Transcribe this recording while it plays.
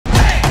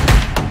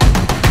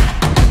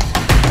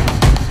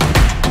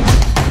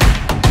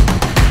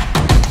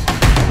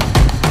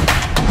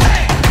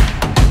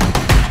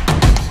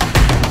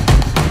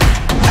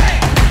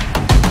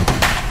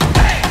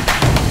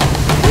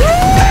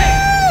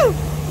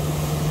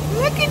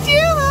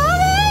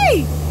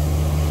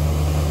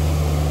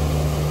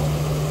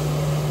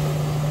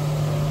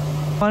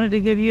Wanted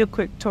to give you a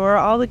quick tour.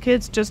 All the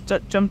kids just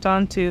jumped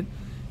onto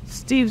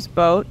Steve's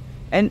boat,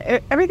 and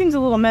everything's a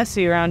little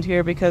messy around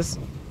here because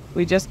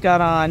we just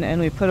got on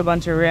and we put a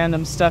bunch of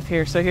random stuff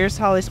here. So here's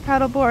Holly's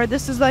paddleboard.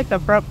 This is like the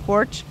front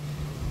porch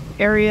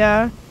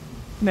area.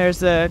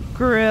 There's a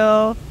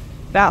grill.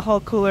 That whole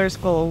cooler is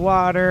full of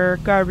water.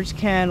 Garbage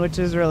can, which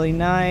is really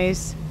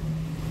nice.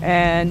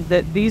 And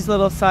these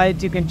little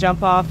sides you can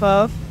jump off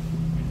of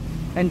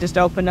and just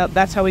open up.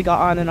 That's how we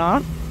got on and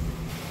off.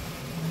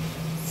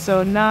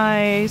 So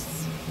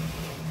nice.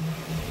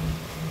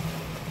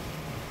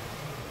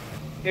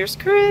 Here's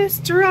Chris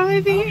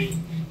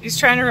driving. He's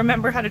trying to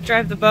remember how to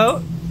drive the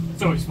boat.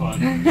 It's always fun.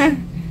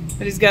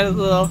 But he's got a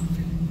little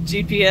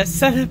GPS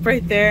setup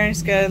right there, and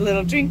he's got a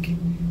little drink.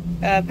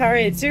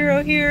 Powerade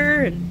Zero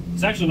here. And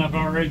it's actually not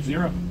Powerade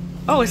Zero.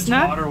 Oh, it's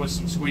not? Water with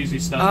some squeezy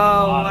stuff. Oh,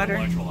 a lot water.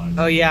 Of electrolytes.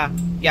 Oh, yeah.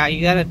 Yeah,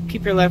 you gotta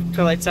keep your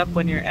electrolytes up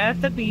when you're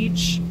at the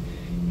beach.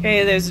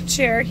 Okay, there's a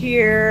chair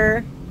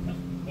here.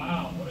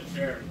 Wow, what a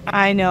chair.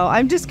 I know.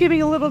 I'm just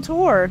giving a little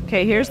tour.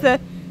 Okay, here's this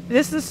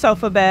is the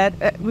sofa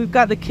bed. We've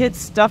got the kids'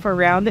 stuff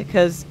around it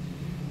because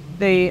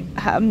they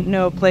have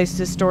no place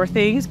to store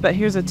things. But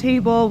here's a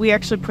table. We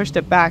actually pushed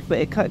it back, but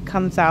it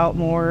comes out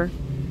more.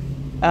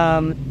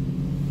 And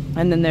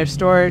then there's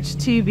storage,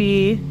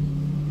 TV,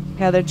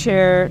 another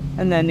chair,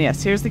 and then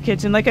yes, here's the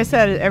kitchen. Like I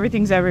said,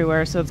 everything's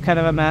everywhere, so it's kind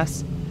of a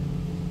mess.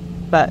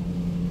 But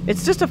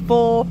it's just a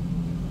full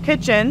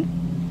kitchen.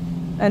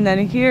 And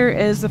then here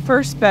is the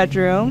first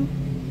bedroom,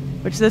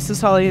 which this is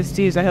Holly and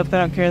Steve's. I hope they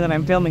don't care that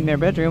I'm filming their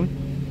bedroom.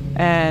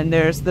 And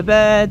there's the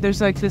bed.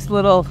 There's like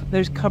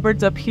there's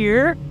cupboards up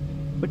here,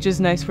 which is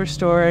nice for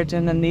storage.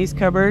 And then these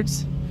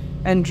cupboards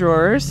and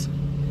drawers.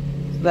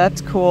 So that's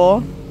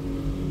cool.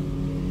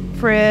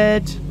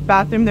 Fridge,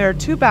 bathroom. There are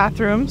 2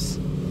 bathrooms.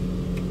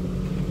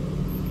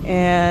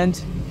 And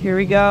here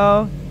we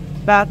go.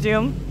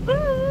 Bathroom.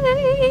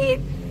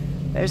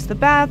 There's the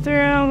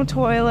bathroom,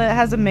 toilet. It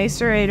has a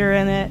macerator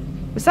in it.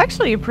 It's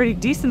actually a pretty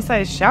decent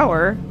sized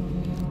shower.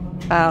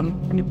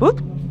 And whoop,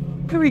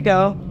 here we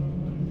go.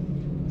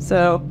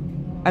 So,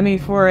 I mean,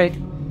 for a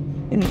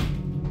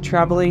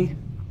travel-y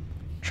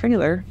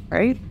trailer,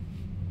 right?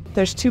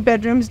 There's 2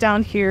 bedrooms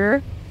down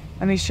here.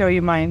 Let me show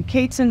you mine.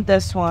 Kate's in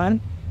this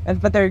one,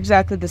 but they're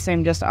exactly the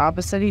same, just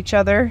opposite each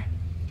other.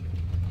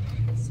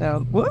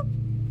 So, whoop.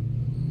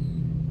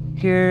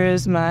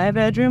 Here's my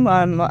bedroom,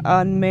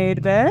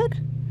 unmade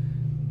bed.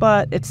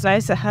 But it's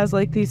nice, it has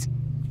like these,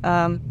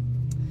 so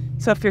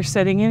if you're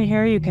sitting in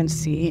here, you can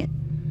see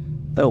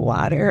the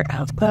water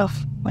out the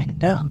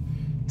window.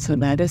 So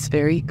that is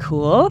very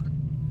cool.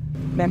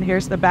 Then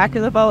here's the back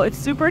of the boat. It's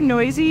super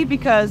noisy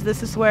because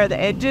this is where the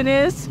engine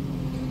is.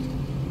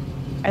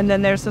 And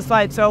then there's the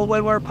slide. So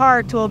when we're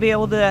parked, we'll be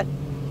able to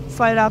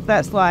slide off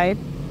that slide.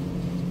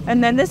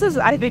 And then this is,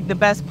 I think, the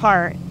best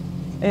part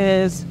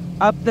is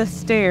up the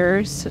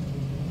stairs.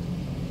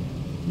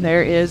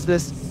 There is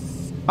this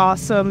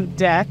awesome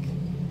deck.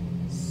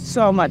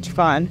 So much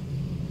fun.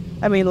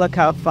 I mean, look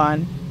how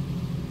fun.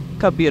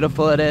 Look how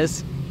beautiful it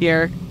is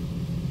here.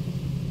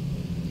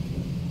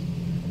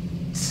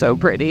 So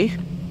pretty.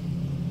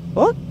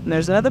 Oh, and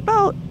there's another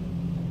boat.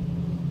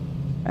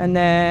 And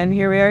then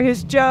here we are.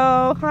 Here's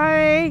Joe.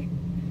 Hi.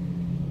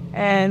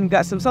 And we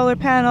got some solar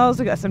panels.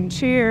 We got some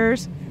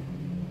chairs.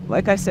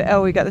 Like I said,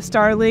 oh, we got the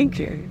Starlink.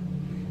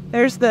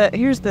 Here's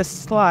the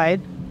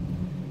slide.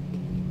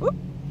 Whoop.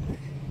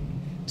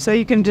 So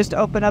you can just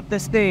open up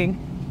this thing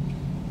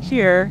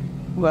here.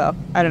 Well,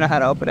 I don't know how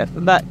to open it,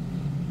 but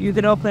you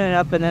can open it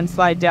up and then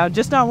slide down.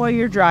 Just not while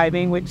you're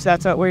driving, which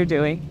that's what we're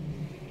doing.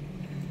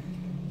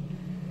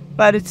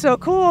 But it's so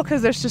cool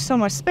because there's just so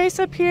much space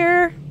up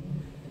here.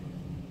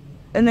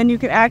 And then you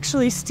can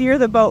actually steer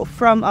the boat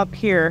from up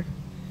here,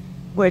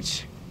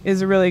 which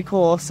is really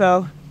cool.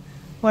 So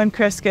when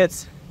Chris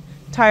gets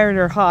tired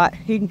or hot,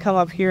 he can come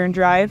up here and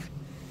drive,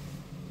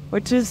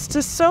 which is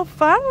just so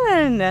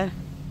fun.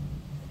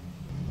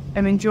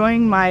 I'm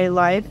enjoying my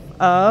life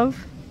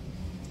of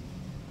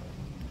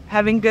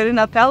having good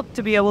enough health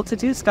to be able to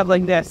do stuff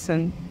like this,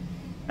 and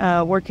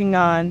working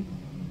on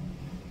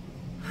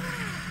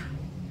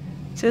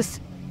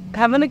just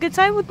having a good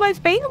time with my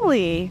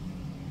family.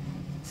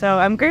 So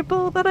I'm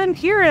grateful that I'm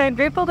here, and I'm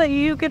grateful that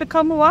you get to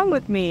come along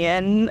with me,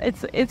 and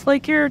it's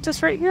like you're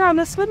just right here on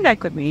the swim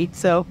deck with me.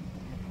 So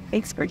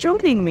thanks for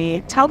joining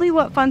me. Tell me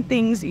what fun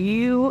things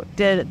you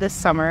did this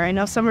summer. I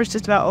know summer's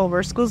just about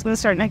over. School's gonna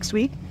start next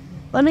week.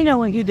 Let me know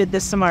what you did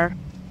this summer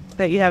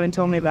that you haven't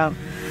told me about.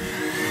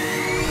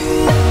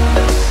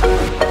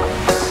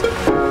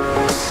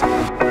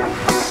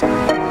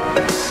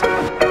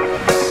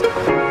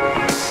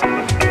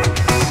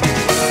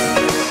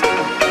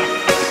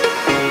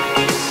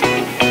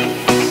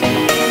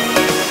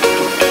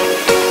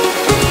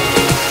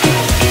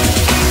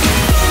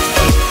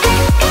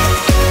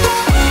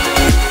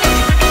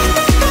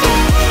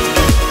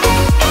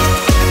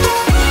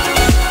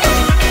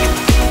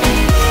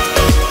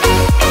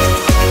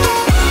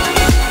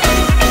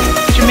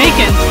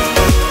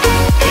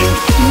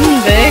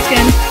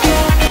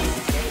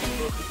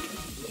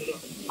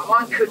 I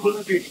want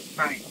cooking.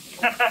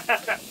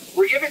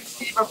 We're giving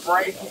Steve a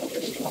break.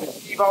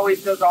 Steve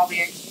always does all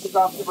the extra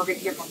stuff, so we're going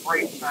to give him a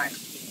break tonight.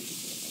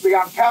 We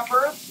got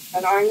peppers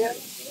and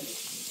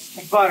onions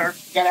and butter.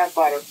 Gotta have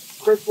butter.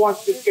 Chris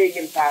wants this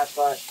bacon fat,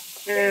 but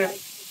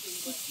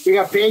we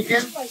got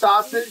bacon,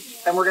 sausage,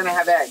 and we're going to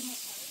have eggs.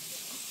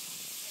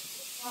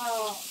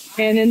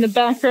 And in the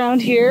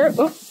background here,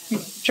 oh,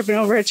 tripping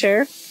over a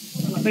chair,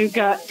 we've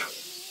got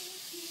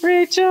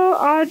Rachel,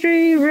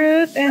 Audrey,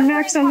 Ruth, and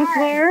Max on the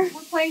floor.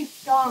 We're playing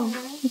scum.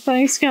 We're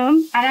playing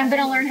scum. And I'm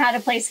going to learn how to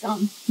play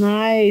scum.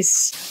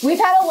 Nice. We've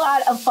had a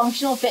lot of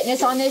functional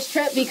fitness on this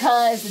trip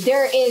because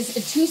there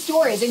is 2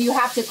 stories and you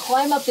have to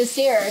climb up the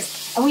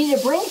stairs. And we need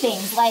to bring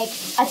things like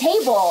a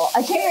table,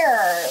 a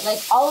chair, like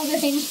all of the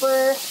things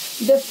for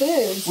the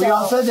food. So, We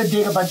also had to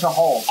dig a bunch of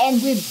holes.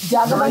 and we've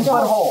dug a bunch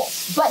of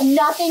holes. But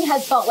nothing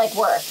has felt like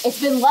work. It's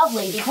been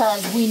lovely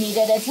because we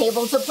needed a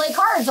table to play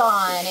cards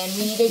on and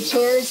we needed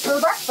chairs for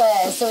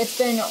breakfast. So it's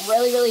been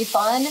really, really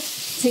fun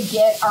to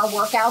get our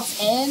workouts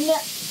in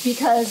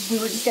because we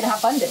were just going to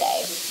have fun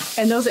today.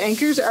 And those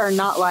anchors are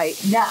not light.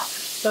 No.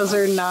 Those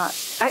are not.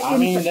 I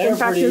mean, they're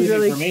pretty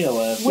easy for me to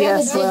lift. We have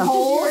Yes, the big well.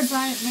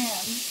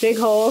 holes. Big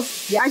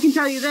holes. Yeah, I can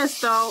tell you this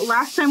though.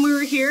 Last time we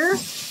were here,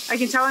 I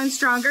can tell I'm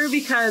stronger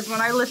because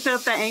when I lifted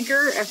up the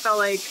anchor, it felt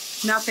like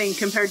nothing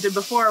compared to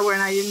before when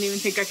I didn't even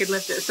think I could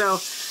lift it. So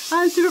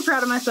I'm super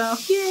proud of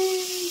myself.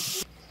 Yay!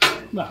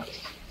 Nah.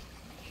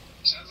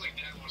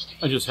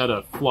 I just had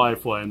a fly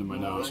into my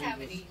nose.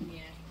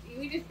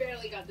 We just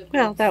barely got the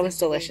Well, that was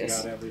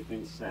delicious. Got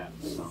everything set.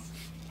 So.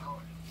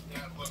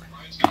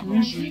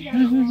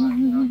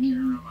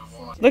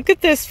 Look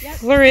at this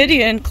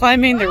Floridian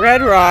climbing the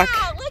red rock.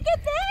 Wow, look at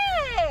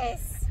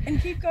this!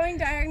 And keep going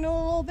diagonal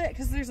a little bit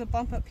because there's a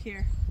bump up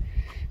here.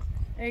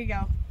 There you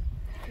go.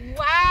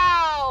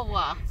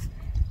 Wow!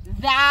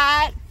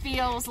 That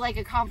feels like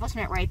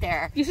accomplishment right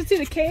there. You should see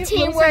the cave.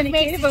 Teamwork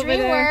makes the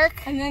dream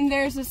work. And then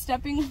there's a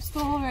stepping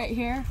stool right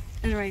here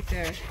and right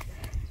there.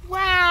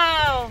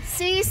 Wow!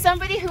 See,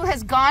 somebody who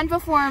has gone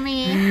before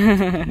me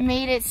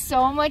made it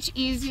so much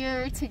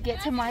easier to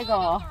get to my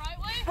goal.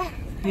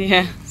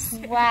 Yeah.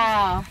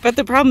 Wow. But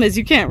the problem is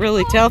you can't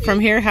really tell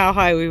from here how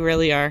high we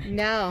really are.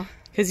 No.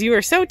 Because you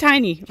are so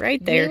tiny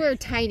right there. We were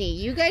tiny.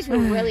 You guys were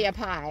really up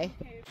high.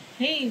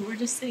 Hey, we're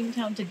just sitting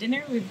down to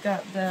dinner. We've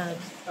got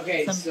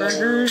some So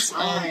burgers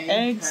I and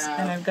eggs, have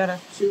and I've got a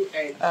 2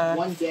 eggs, uh,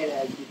 1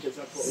 dead egg because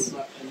that's what we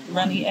left. And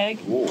runny egg,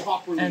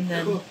 properly and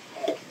then cooked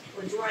egg.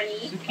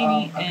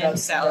 zucchini I've and got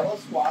salad.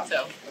 squash,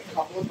 So a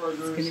couple of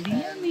burgers, it's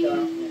gonna be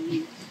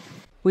and,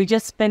 we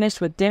just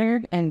finished with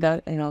dinner and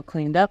got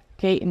cleaned up.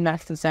 Kate and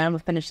Max and Sam were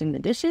finishing the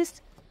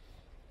dishes,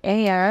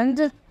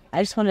 and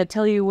I just want to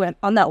tell you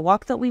on that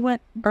walk that we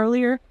went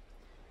earlier,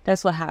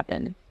 that's what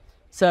happened.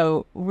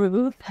 So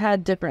Ruth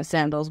had different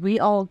sandals. We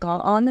all got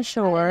on the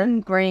shore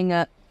and bring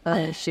up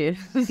shoes.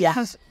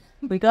 Yeah,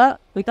 we got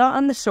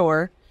on the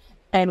shore,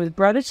 and we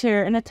brought a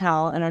chair and a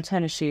towel and our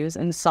tennis shoes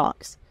and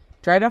socks,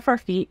 dried off our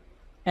feet,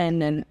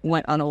 and then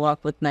went on a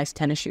walk with nice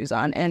tennis shoes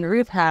on. And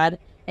Ruth had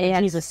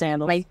Jesus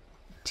sandals. My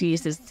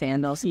Jesus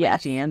sandals. Yeah,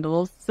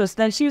 sandals. So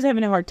then she was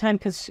having a hard time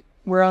because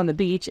we're on the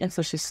beach, and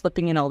so she's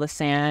slipping in all the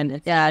sand.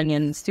 It's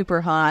and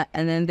super hot.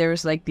 And then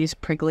there's like these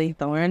prickly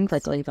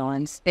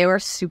thorns. They were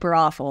super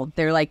awful.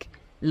 They're like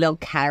little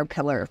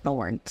caterpillar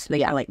thorns.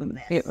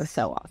 It was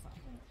so awful.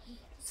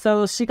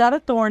 So she got a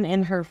thorn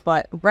in her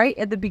foot right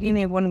at the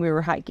beginning of when we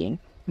were hiking.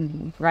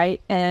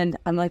 Right? And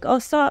I'm like, oh,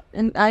 stop.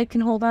 And I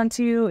can hold on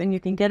to you and you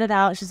can get it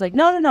out. She's like,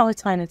 no,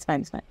 it's fine.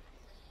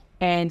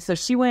 And so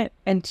she went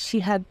and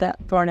she had that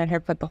thorn in her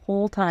foot the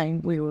whole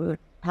time we were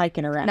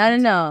hiking around.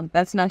 No,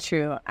 that's not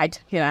true. I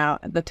took it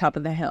out at the top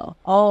of the hill.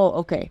 Oh,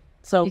 okay.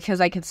 So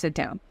because I could sit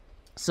down.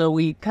 So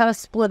we kind of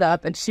split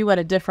up and she went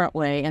a different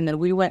way. And then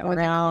we went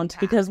around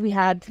because we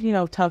had,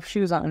 tough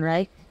shoes on,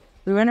 right?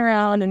 We went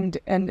around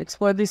and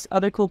explored these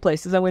other cool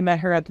places. And we met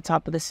her at the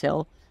top of this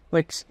hill,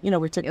 which,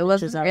 we took It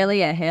wasn't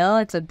really a hill.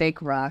 It's a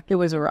big rock. It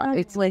was a rock.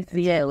 It's like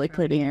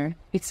put here.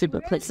 It's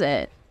super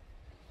clear.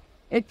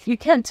 You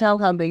can't tell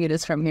how big it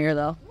is from here,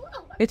 though.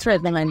 It's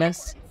right behind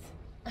us.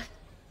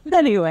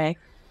 Anyway,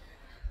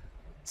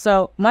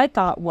 so my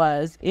thought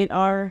was, in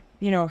our,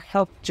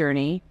 health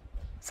journey,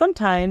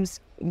 sometimes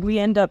we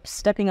end up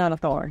stepping on a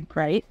thorn,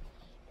 right?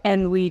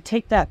 And we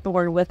take that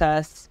thorn with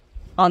us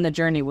on the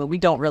journey where we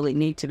don't really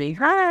need to be.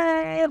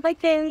 Hi, like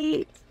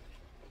Kate.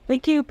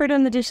 Thank you for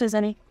doing the dishes,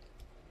 Annie.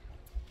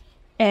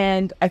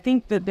 And I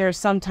think that there's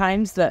some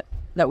times that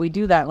we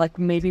do that. Like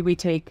maybe we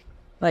take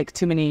like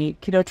too many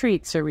keto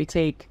treats, or we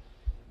take,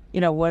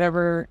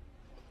 whatever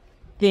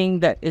thing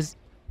that is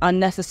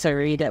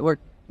unnecessary that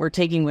we're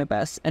taking with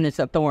us, and it's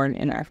a thorn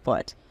in our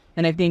foot.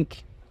 And I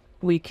think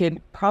we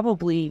could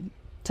probably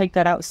take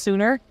that out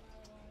sooner,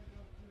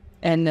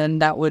 and then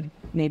that would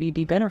maybe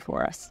be better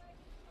for us.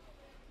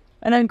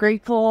 And I'm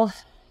grateful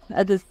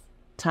at this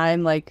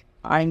time, like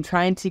I'm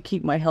trying to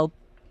keep my health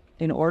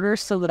in order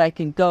so that I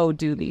can go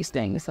do these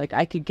things. Like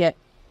I could get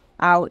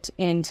out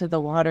into the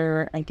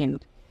water, I can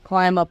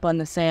climb up on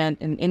the sand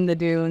and in the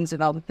dunes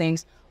and all the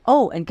things.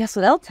 Oh, and guess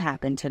what else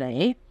happened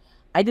today?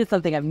 I did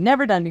something I've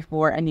never done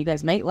before, and you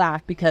guys might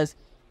laugh because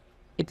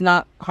it's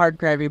not hard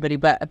for everybody,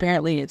 but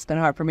apparently it's been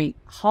hard for me.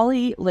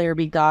 Holly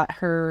Larrabee got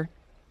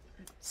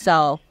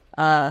herself,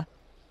 what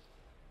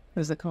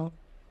is it called?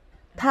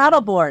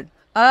 Paddleboard.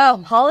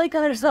 Oh, Holly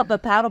got herself a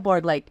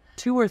paddleboard like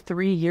 2 or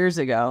 3 years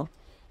ago,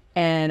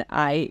 and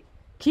I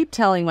keep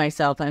telling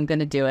myself I'm going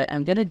to do it,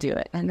 and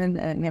then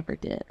I never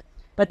did.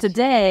 But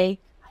today,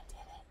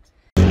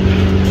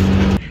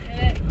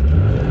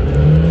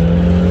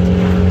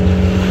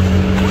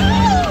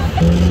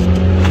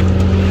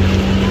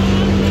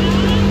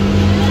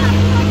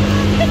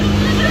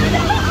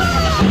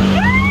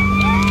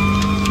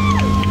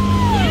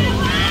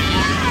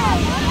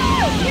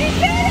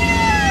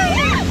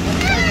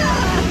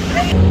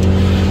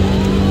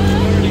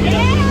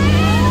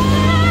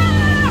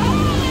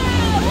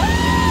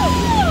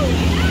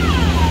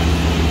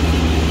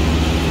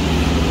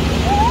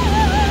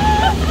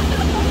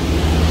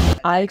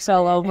 I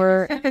fell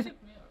over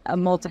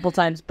multiple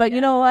times. But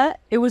you know what?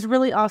 It was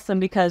really awesome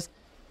because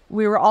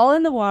we were all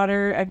in the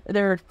water.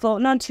 They were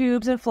floating on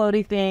tubes and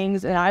floaty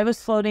things, and I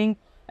was floating.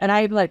 And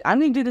I'm like, I'm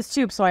going to do this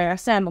tube. So I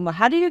asked Sam, I'm like,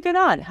 how do you get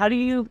on? How do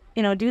you,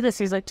 do this?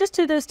 He's like, just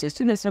do this, just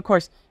do this. And of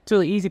course, it's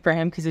really easy for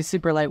him because he's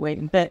super lightweight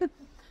and fit.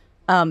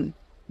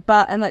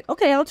 But I'm like,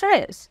 okay, I'll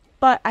try this.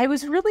 But I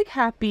was really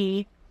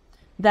happy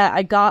that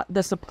I got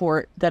the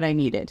support that I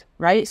needed,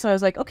 right? So I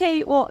was like,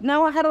 okay, well,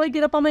 now how do I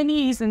get up on my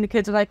knees? And the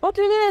kids are like, oh,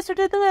 do this or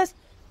do this.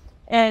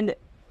 And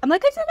I'm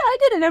like, I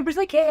did it. And everybody's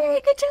like, hey,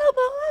 good job,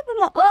 Bob. I'm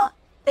like, oh,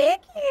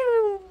 thank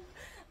you.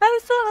 I'm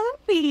so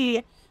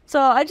happy.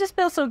 So I just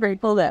feel so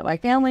grateful that my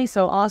family's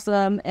so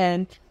awesome,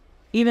 and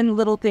even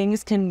little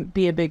things can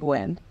be a big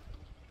win.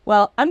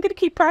 Well, I'm going to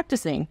keep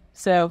practicing.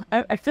 So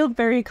I feel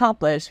very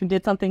accomplished. We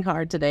did something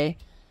hard today,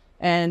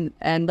 and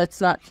let's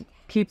not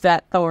keep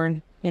that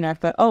thorn.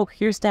 But oh,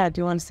 here's Dad. Do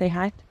you want to say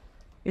hi?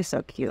 You're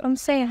so cute. I'm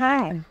saying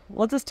hi.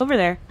 Well, just over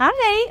there.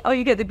 Hi. Oh,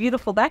 you get the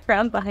beautiful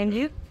background behind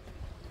you.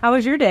 How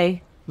was your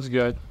day? It was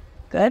good.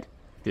 Good?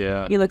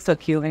 Yeah. You look so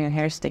cute when your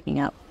hair's sticking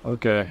out.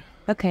 Okay.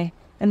 Okay.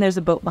 And there's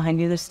a boat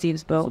behind you. There's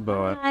Steve's boat. It's a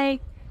boat.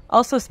 Hi.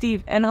 Also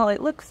Steve. And Holly.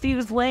 Look, Steve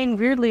is laying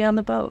weirdly on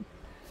the boat.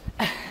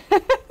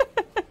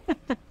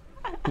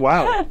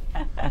 Wow.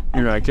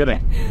 You're not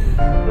kidding.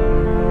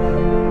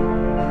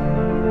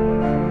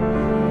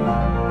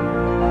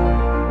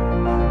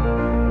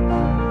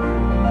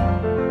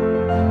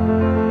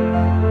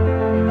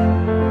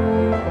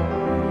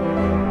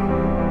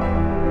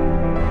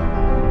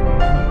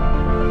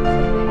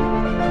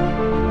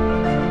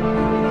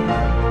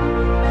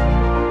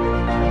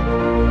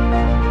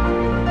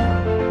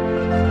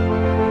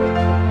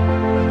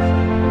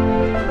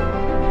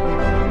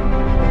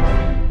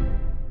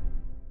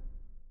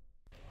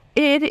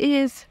 It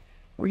is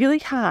really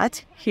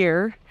hot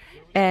here,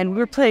 and we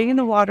were playing in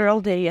the water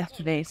all day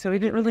yesterday, so we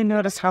didn't really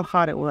notice how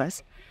hot it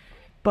was.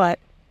 But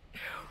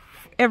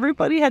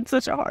everybody had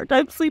such a hard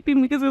time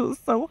sleeping because it was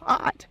so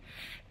hot.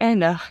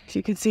 And as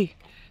you can see,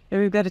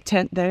 there we've got a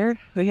tent there.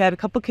 We had a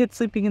couple kids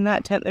sleeping in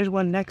that tent. There's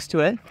one next to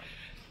it.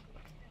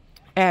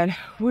 And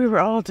we were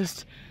all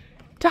just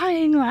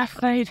dying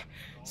last night.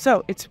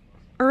 So it's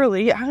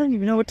early. I don't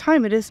even know what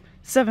time it is.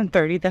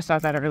 7:30. That's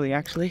not that early,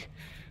 actually.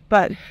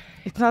 But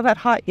it's not that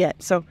hot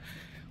yet. So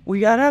we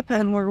got up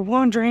and we're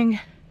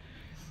wandering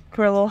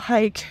for a little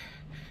hike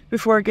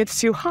before it gets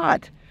too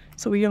hot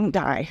so we don't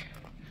die.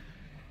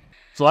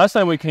 So last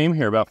time we came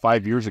here about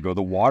 5 years ago,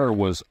 the water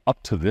was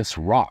up to this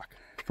rock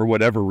for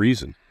whatever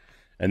reason.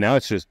 And now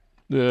it's just,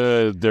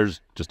 there's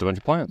just a bunch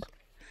of plants.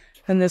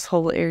 And this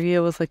whole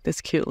area was like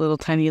this cute little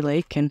tiny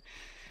lake, and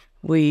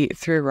we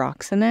threw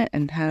rocks in it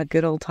and had a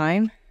good old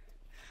time.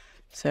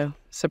 So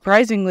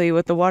surprisingly,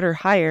 with the water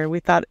higher, we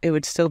thought it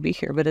would still be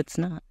here, but it's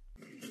not.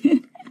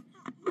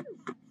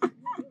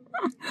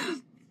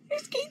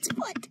 There's Kate's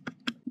foot.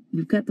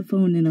 We've got the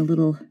phone in a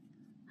little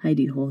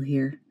hidey hole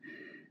here.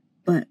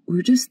 But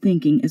we're just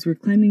thinking, as we're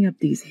climbing up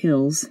these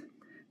hills,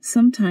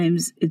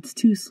 sometimes it's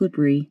too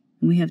slippery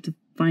and we have to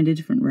find a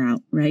different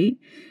route, right?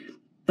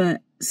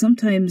 But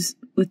sometimes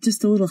with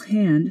just a little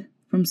hand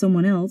from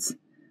someone else,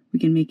 we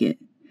can make it.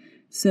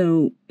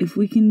 So if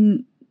we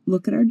can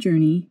look at our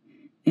journey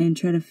and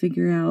try to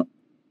figure out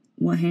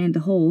what hand to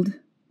hold,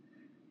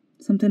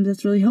 sometimes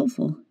that's really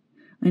helpful.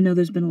 I know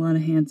there's been a lot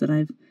of hands that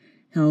I've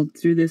held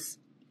through this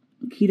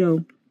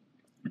keto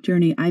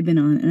journey I've been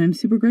on, and I'm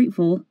super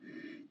grateful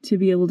to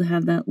be able to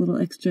have that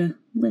little extra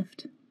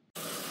lift.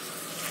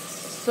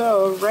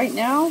 So right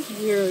now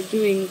we're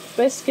doing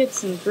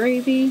biscuits and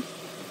gravy.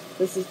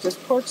 This is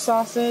just pork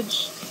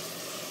sausage.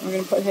 We're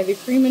going to put heavy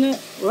cream in it.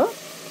 Whoop.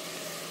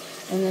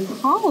 And then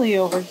Holly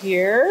over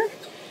here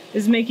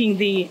is making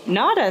the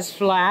not as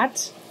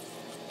flat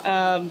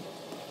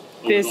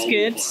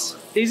biscuits.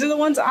 These are the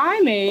ones I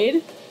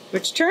made,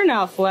 which turn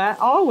out flat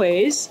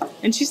always.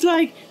 And she's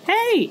like,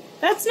 hey,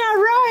 that's not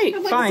right.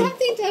 Like, fine.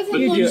 something doesn't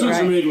You look do it These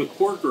right. are made with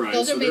pork rinds.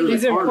 Those are so made they're with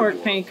These are harder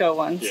pork panko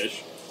ones.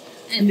 dish.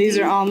 And these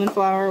are almond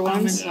flour ones.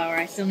 almond flour.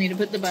 I still need to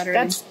put the butter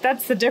That's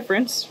the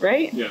difference,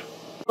 right? Yeah.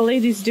 What the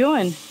ladies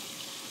doing?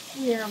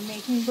 in. We are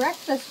making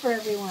breakfast for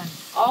everyone.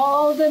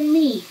 All the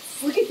meats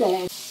Look at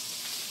this.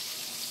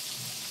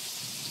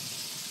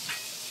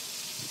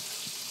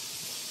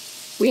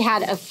 We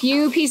had a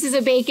few pieces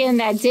of bacon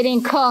that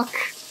didn't cook,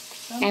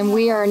 and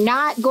we are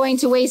not going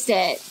to waste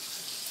it.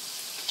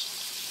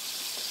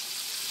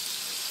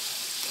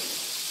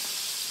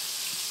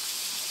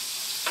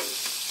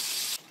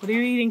 What are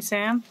you eating,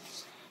 Sam?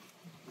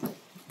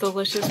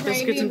 Delicious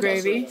biscuits and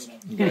gravy.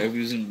 Yeah,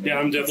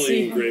 I'm definitely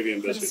eating gravy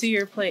and Let's biscuits. see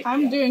your plate.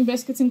 I'm doing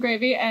biscuits and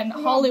gravy, and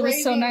Holly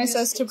was so nice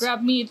as to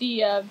grab me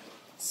the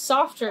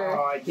softer,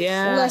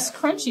 Yeah. less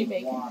crunchy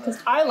bacon, because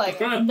I like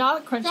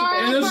not crunchy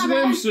bacon. In a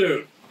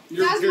swimsuit.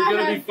 You're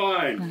gonna be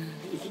fine.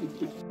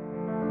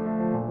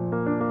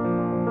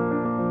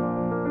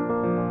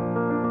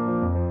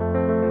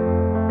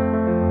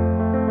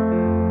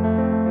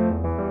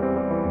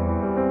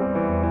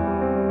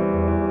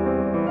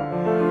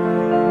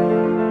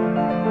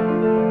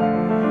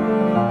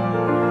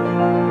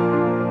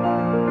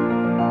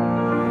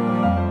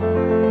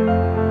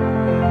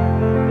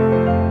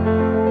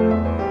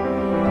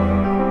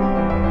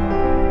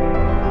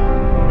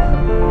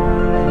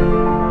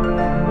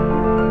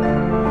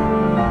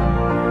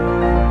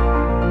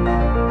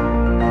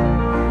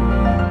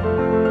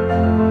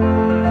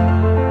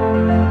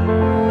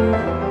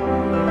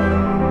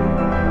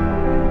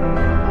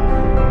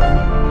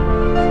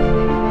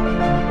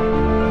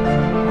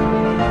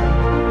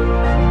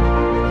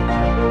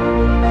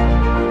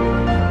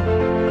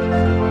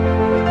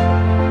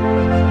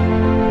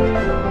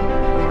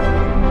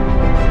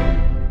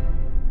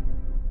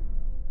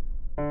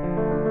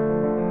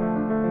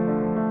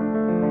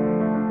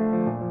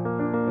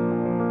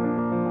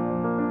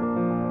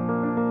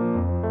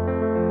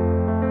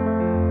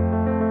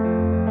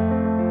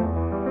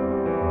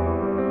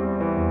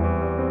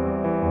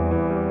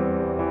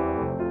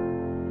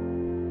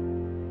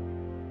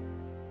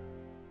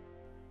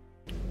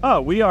 Oh,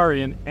 we are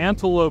in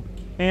Antelope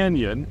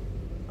Canyon.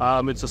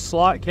 It's a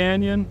slot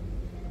canyon.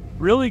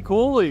 Really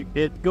cool.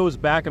 It goes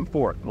back and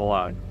forth a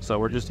lot. So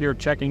we're just here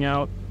checking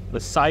out the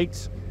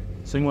sights,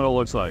 seeing what it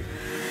looks like.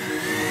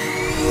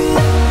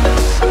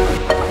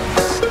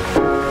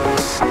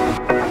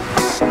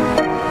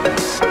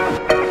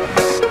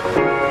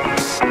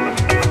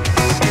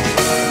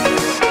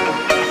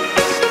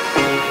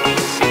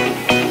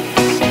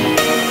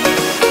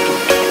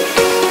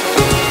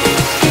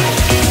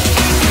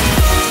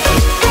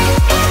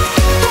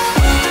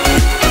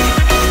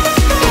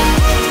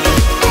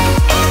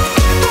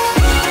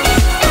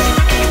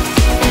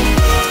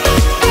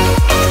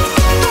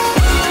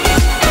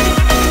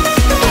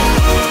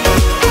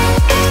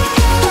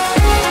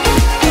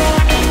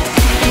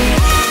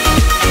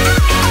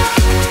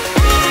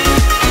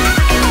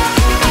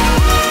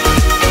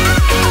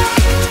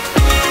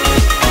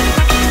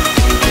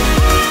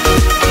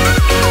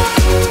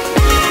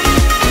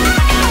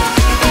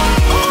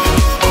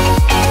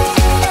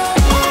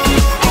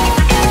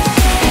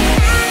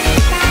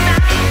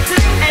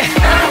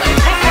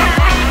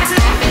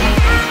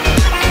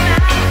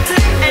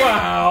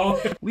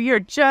 We are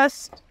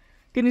just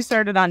getting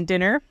started on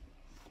dinner,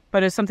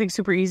 but it's something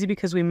super easy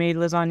because we made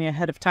lasagna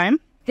ahead of time.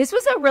 This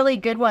was a really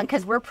good one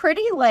because we're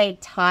pretty like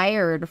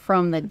tired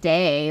from the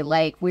day.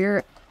 Like we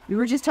were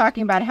just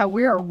talking about how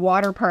we're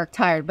water park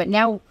tired, but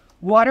now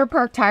water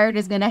park tired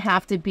is gonna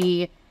have to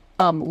be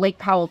Lake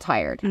Powell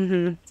tired.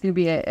 Mm-hmm. It's gonna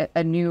be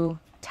a new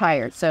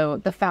tired. So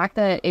the fact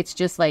that it's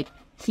just like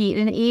heat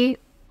and eat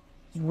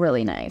is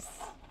really nice.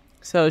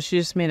 So she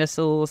just made us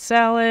a little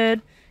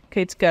salad.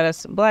 Kate's got us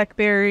some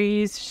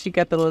blackberries. She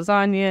got the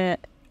lasagna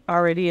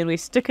already, and we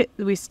stuck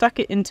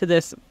it into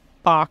this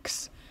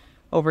box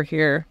over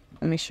here.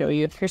 Let me show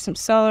you. Here's some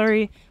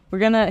celery. We're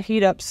gonna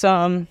heat up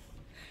some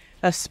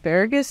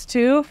asparagus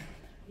too.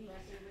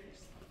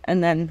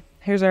 And then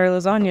here's our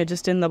lasagna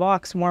just in the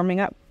box warming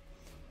up.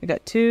 We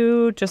got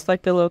two, just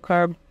like the low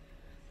carb,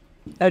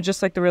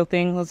 just like the real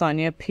thing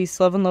lasagna. Peace,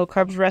 love, and low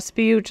carbs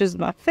recipe, which is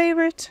my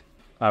favorite.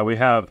 We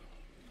have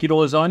keto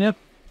lasagna.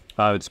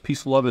 It's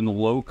peace, love, and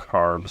low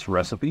carbs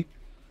recipe.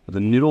 The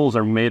noodles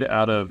are made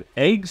out of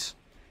eggs,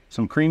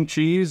 some cream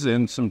cheese,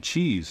 and some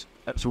cheese.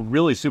 It's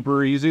really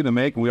super easy to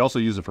make. And we also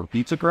use it for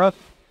pizza crust.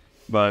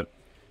 But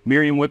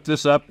Miriam whipped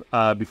this up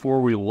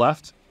before we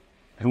left,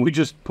 and we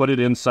just put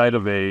it inside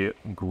of a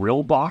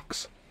grill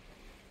box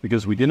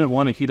because we didn't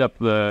want to heat up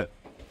the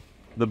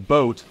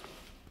boat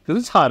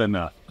because it's hot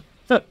enough.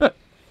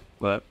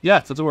 But yeah,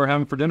 that's what we're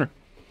having for dinner.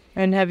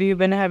 And have you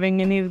been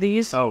having any of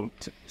these? Oh,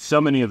 so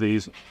many of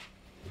these.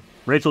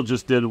 Rachel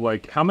just did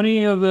like, how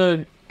many of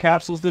the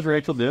capsules did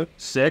Rachel do?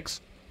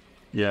 6?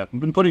 Yeah, we've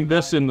been putting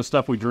this in the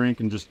stuff we drink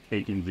and just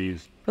taking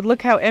these. But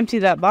look how empty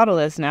that bottle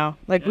is now.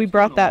 Like, we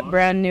brought that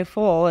brand new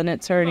full, and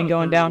it's already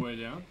going down.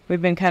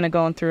 We've been kind of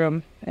going through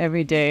them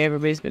every day.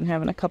 Everybody's been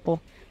having a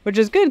couple, which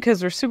is good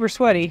because we're super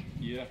sweaty.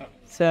 Yeah.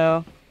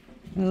 So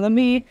let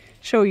me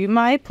show you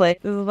my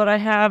plate. This is what I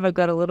have. I've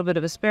got a little bit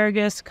of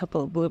asparagus, a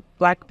couple of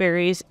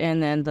blackberries,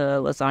 and then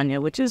the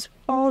lasagna, which is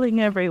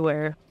falling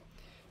everywhere.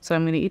 So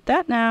I'm going to eat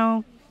that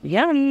now.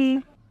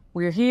 Yum.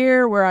 We're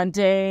here. We're on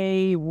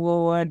day,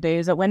 what day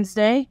is it?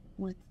 Wednesday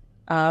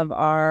of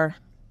our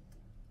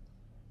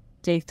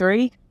day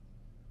 3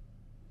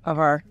 of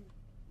our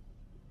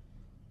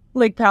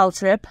Lake Powell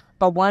trip,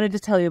 but wanted to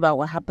tell you about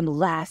what happened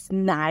last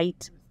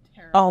night.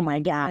 Oh my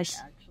gosh,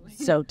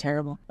 so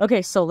terrible.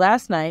 Okay, so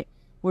last night,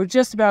 we're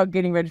just about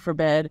getting ready for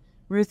bed.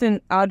 Ruth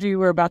and Audrey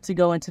were about to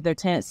go into their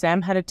tent.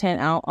 Sam had a tent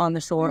out on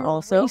the shore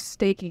also.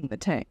 Restaking the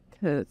tent.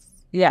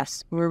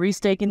 Yes, we were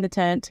restaking the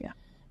tent. Yeah.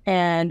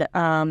 And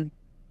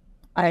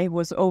I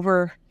was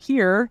over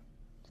here,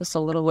 just a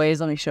little ways.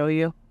 Let me show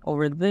you.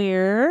 Over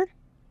there,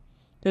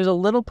 there's a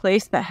little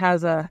place that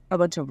has a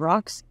bunch of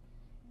rocks,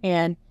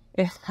 and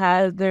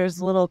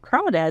there's little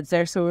crawdads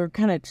there. So we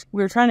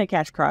were trying to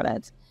catch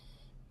crawdads,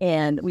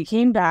 and we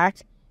came back,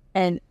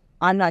 and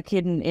I'm not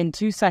kidding. In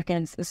 2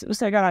 seconds, as soon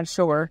as I got on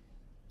shore,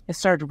 it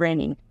started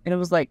raining, and it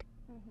was like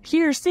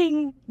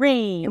piercing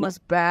rain. It was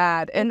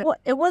bad, and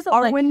it wasn't.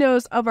 Our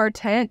windows of our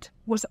tent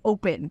was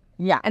open.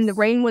 Yeah, and the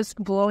rain was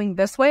blowing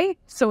this way,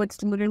 so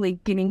it's literally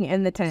getting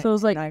in the tent. So it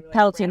was like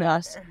pelting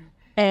us,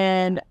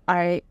 and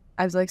I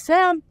was like,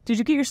 Sam, did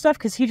you get your stuff?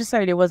 Because he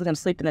decided he wasn't going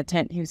to sleep in the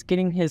tent. He was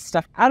getting his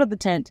stuff out of the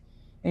tent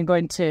and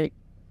going to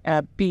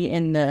be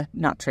in the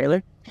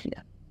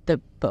the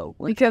boat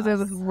because it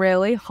was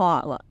really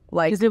hot.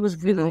 Like because it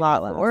was really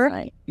hot last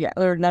night. Yeah,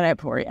 or the night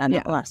before.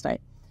 Yeah, last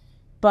night.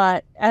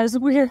 But as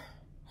we're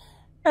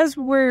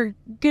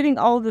getting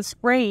all this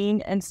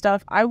rain and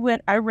stuff, I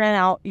ran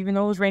out, even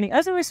though it was raining.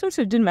 As I was supposed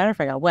to, it didn't matter if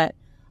I got wet.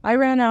 I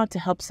ran out to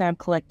help Sam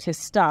collect his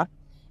stuff.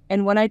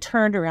 And when I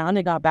turned around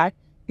and got back,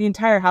 the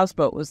entire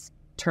houseboat was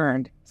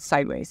turned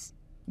sideways.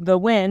 The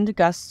wind,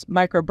 gust,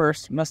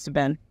 microburst must have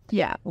been.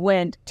 Yeah.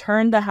 Wind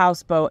turned the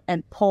houseboat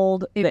and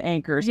pulled the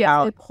anchors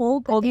out. It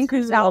pulled the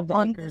anchors out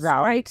on the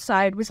right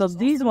side. So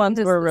these ones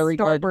were really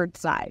good. Starboard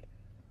side.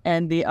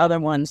 And the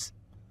other ones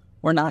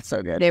were not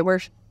so good. They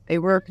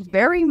were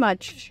very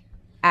much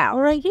out.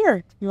 All right,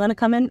 here. You want to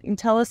come in and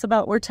tell us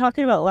about, we're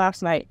talking about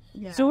last night.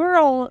 Yeah. So we're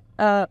all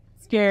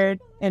scared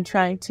and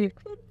trying to,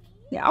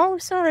 oh,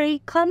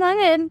 sorry, come on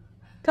in.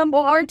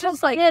 Well, we're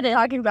just like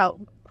talking about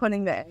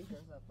putting the anchors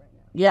up right now.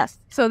 Yes.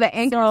 So the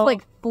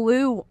anchors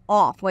flew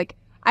off. Like,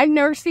 I've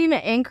never seen an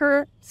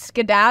anchor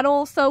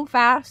skedaddle so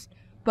fast,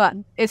 but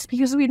it's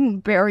because we didn't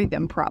bury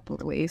them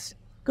properly. So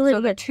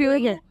the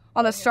two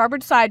on the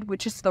starboard side,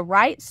 which is the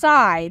right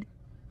side,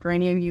 for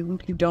any of you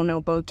who don't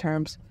know both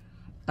terms,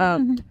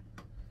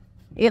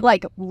 it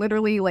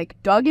literally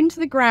dug into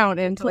the ground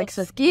and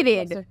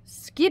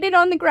skidded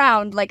on the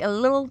ground like a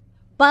little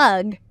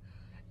bug,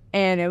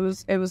 and it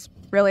was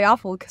really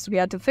awful because we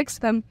had to fix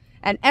them.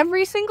 And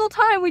every single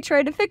time we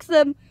tried to fix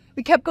them,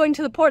 we kept going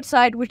to the port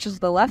side, which is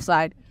the left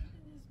side.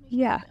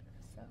 Yeah.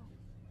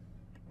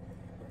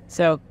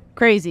 So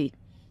crazy.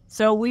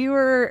 So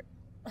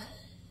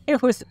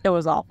it was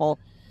awful.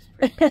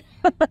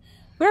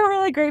 We were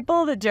really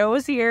grateful that Joe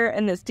was here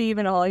and that Steve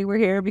and Holly were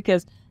here,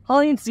 because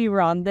Holly and Steve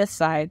were on this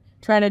side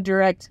trying to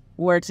direct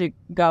where to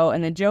go,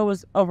 and then Joe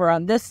was over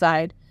on this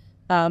side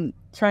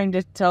trying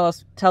to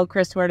tell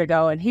Chris where to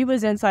go, and he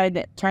was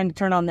inside trying to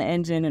turn on the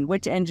engine and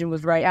which engine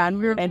was right. And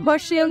we were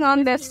pushing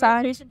on this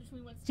side.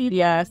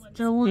 Yes,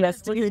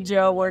 Steve and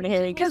Joe weren't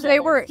hearing because they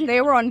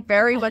were on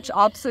very much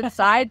opposite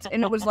sides,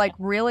 and it was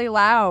really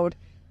loud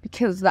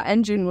because the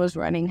engine was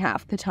running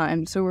half the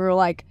time. So we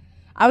were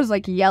I was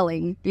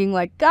yelling,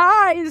 being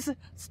guys,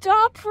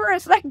 stop for a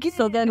second.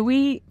 So then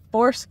we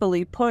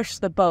forcefully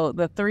pushed the boat,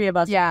 the three of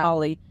us, and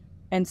Holly,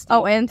 and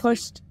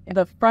pushed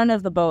the front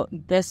of the boat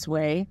this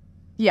way.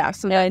 Yeah,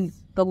 so then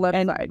the left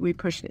side, we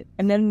pushed it.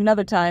 And then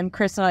another time,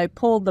 Chris and I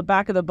pulled the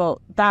back of the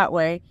boat that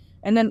way.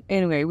 And then,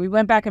 anyway, we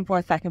went back and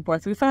forth.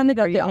 We finally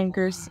got the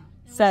anchors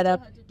set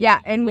up. Yeah,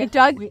 and we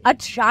dug a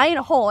giant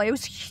hole. It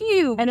was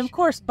huge. And, of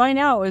course, by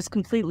now it was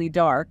completely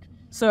dark.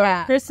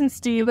 So Chris and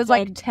Steve, it was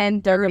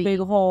 10:30. Dug a big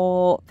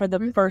hole for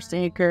the first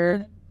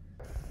anchor.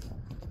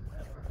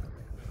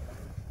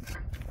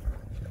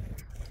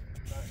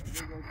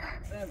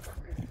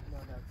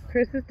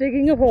 Chris is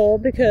digging a hole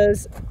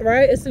because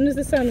right as soon as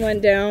the sun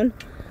went down,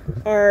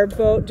 our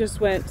boat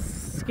just went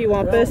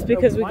ski-wampus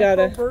because we got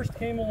When first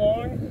came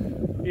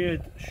along,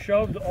 it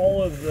shoved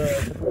all of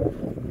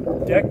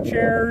the deck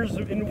chairs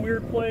in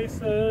weird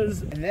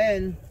places. And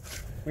then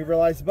we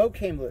realized the boat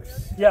came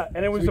loose. Yeah,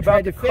 and it was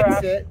about to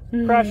crash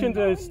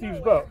into Steve's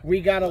boat.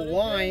 We got a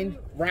line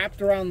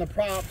wrapped around the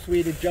props.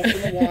 We had to jump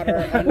in the water,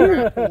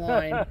 unwrap the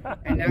line,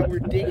 and now we're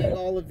digging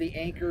all of the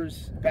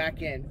anchors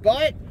back in.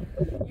 But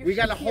we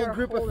got a whole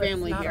group of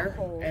family here,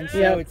 and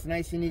so it's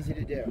nice and easy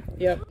to do.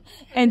 Yep.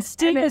 And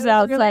Steve is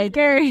outside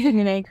carrying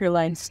an anchor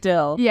line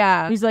still.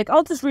 Yeah. He's like,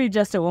 I'll just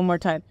readjust it one more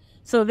time.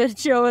 So then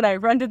Joe and I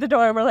run to the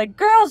door and we're like,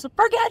 girls,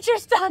 forget your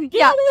stuff.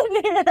 Get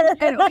in here.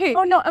 And, okay.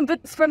 Oh, no.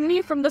 But from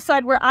me, from the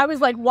side where I was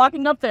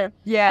walking up there.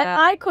 Yeah. And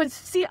I could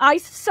see, I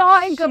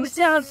saw it go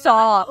down. She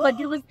saw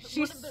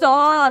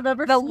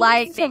the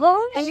light.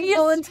 And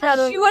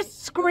she was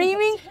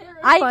screaming.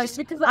 I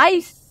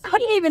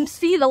couldn't even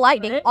see the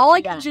lightning. All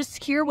I could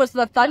just hear was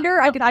the thunder.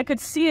 I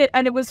could see it.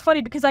 And it was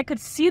funny because I could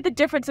see the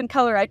difference in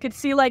color. I could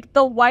see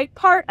the white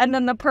part and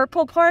then the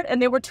purple part. And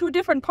they were two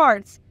different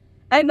parts.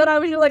 And then I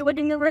was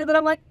looking over and then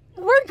I'm like,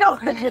 we're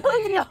going.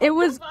 It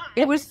was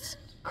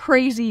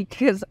crazy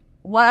because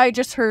what I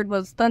just heard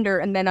was thunder,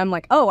 and then I'm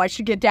like, oh, I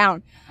should get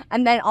down.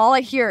 And then all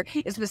I hear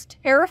is this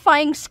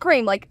terrifying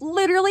scream, like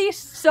literally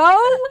so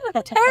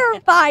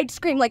terrified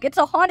scream, like it's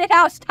a haunted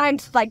house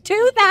times like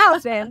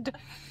 2,000.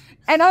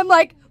 And I'm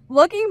like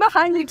looking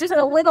behind me just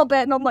a little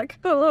bit, and I'm like,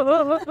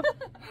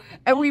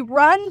 and we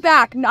run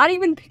back, not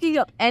even picking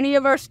up any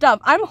of our stuff.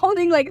 I'm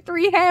holding like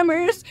 3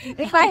 hammers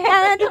in my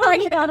hand.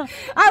 Like,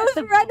 I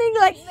was running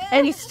like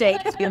Any steak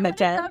in the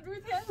tent.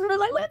 we're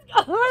like, let's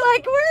go. We're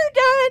like, we're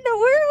done.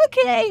 We're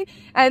okay.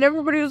 And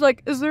everybody was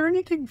like, is there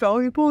anything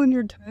valuable in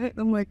your tent?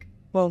 I'm like,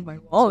 well, my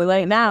wallet.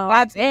 Like now,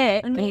 that's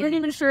it. And we weren't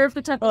even sure if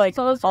the tent was Like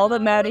closed. all the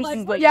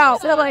medicines. Like, yeah,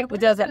 so like,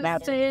 it doesn't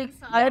matter.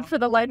 I had for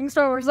the lighting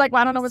store. I was like,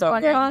 well, I don't know what's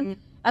going on.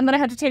 And then I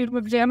had to change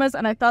my pajamas,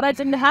 and I thought I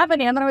didn't have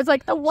any. And then I was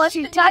like, the one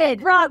she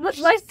brought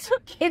was my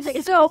suitcase.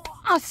 It's so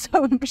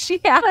awesome.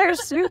 She had her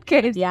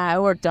suitcase. Yeah,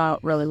 it worked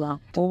out really well.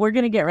 Well, we're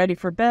going to get ready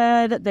for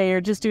bed. They are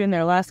just doing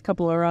their last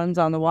couple of runs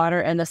on the water,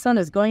 and the sun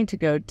is going to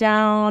go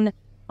down.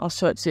 I'll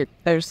show it to you.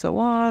 There's the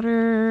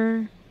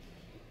water.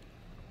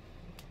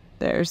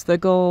 There's the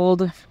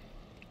gold.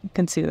 You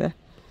can see the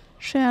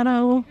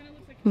shadow.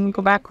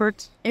 Go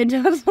backwards. It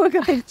does look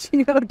like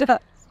Gino does.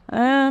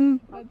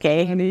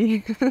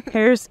 Okay.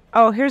 There's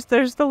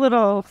the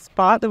little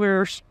spot that we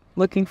were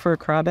looking for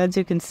crawdads.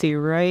 You can see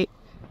right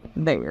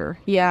there.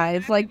 Yeah,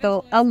 it's like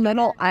a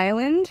little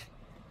island.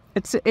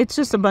 It's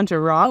just a bunch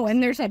of rocks. Oh,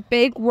 and there's a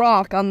big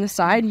rock on the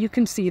side. You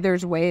can see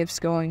there's waves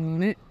going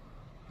on it.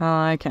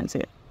 I can't see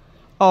it.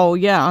 Oh,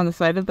 yeah, on the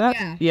side of that?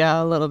 Yeah.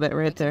 Yeah, a little bit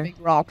right there. Big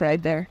rock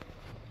right there.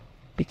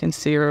 You can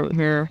see right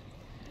here.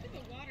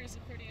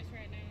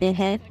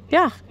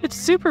 Yeah, it's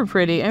super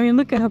pretty. I mean,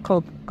 look at how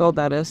gold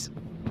that is.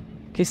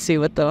 You can see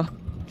what the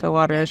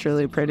water is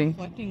really pretty.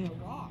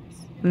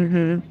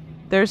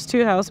 There's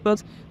 2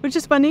 houseboats, which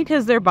is funny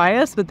because they're by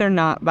us, but they're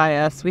not by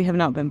us. We have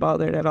not been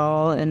bothered at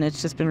all, and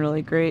it's just been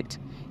really great.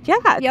 Yeah,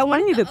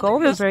 the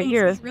gold is right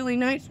here. It's really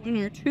nice when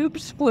your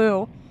tubes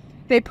flew.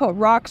 They put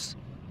rocks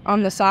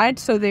on the side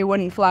so they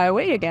wouldn't fly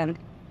away again.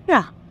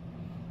 Yeah.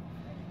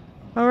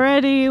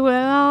 Alrighty,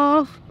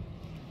 well,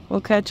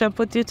 we'll catch up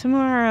with you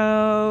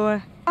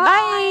tomorrow.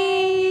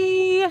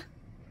 Bye!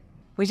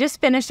 We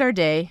just finished our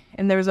day,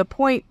 and there was a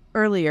point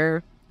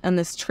earlier on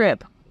this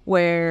trip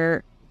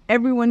where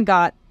everyone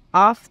got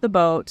off the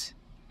boat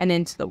and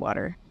into the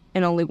water,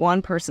 and only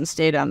one person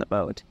stayed on the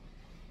boat.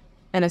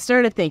 And I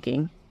started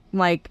thinking,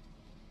 like,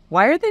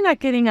 why are they not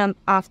getting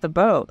off the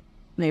boat?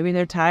 Maybe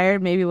they're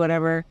tired, maybe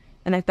whatever.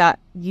 And I thought,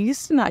 you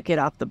used to not get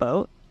off the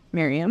boat,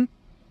 Miriam.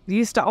 You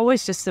used to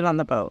always just sit on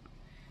the boat.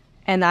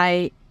 And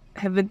I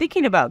have been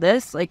thinking about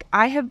this. Like,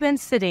 I have been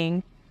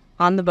sitting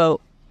on the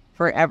boat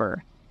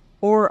forever,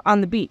 or on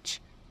the beach.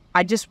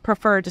 I just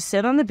prefer to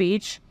sit on the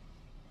beach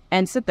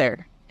and sit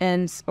there,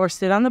 or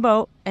sit on the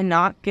boat and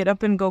not get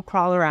up and go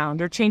crawl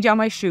around or change out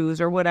my shoes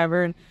or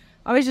whatever. And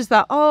I always just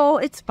thought, oh,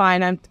 it's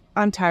fine.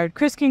 I'm tired.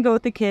 Chris can go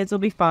with the kids. It'll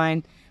be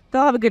fine.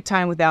 They'll have a good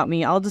time without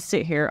me. I'll just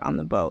sit here on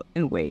the boat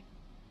and wait.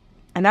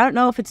 And I don't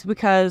know if it's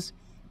because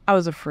I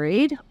was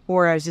afraid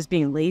or I was just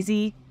being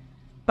lazy,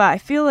 but I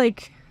feel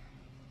like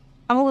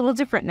I'm a little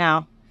different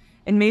now.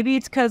 And maybe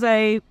it's because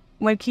I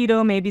went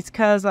keto. Maybe it's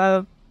because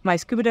of my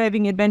scuba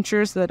diving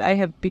adventures that I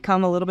have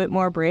become a little bit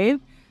more brave.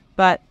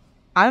 But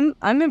I'm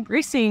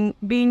embracing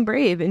being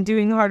brave and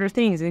doing harder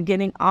things and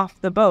getting off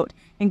the boat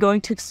and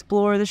going to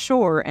explore the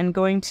shore and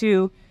going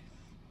to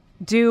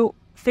do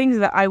things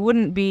that I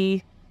wouldn't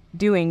be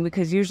doing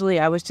because usually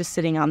I was just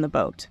sitting on the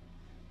boat.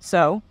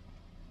 So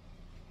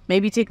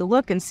maybe take a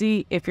look and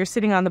see if you're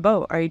sitting on the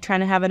boat. Are you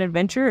trying to have an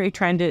adventure? Are you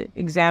trying to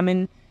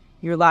examine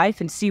your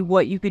life and see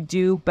what you could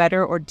do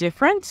better or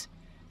different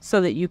so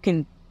that you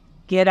can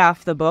get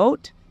off the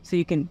boat, so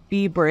you can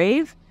be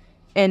brave?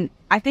 And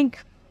I think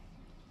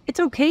it's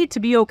okay to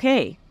be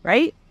okay,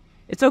 right?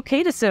 It's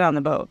okay to sit on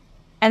the boat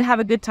and have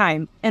a good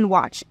time and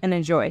watch and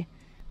enjoy.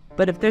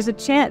 But if there's a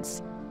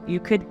chance you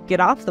could get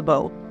off the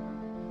boat,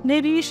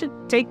 maybe you should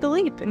take the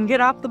leap and get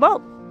off the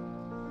boat.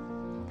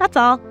 That's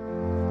all.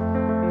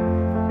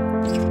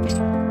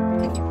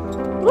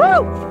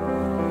 Woo!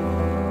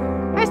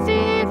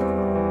 Besties!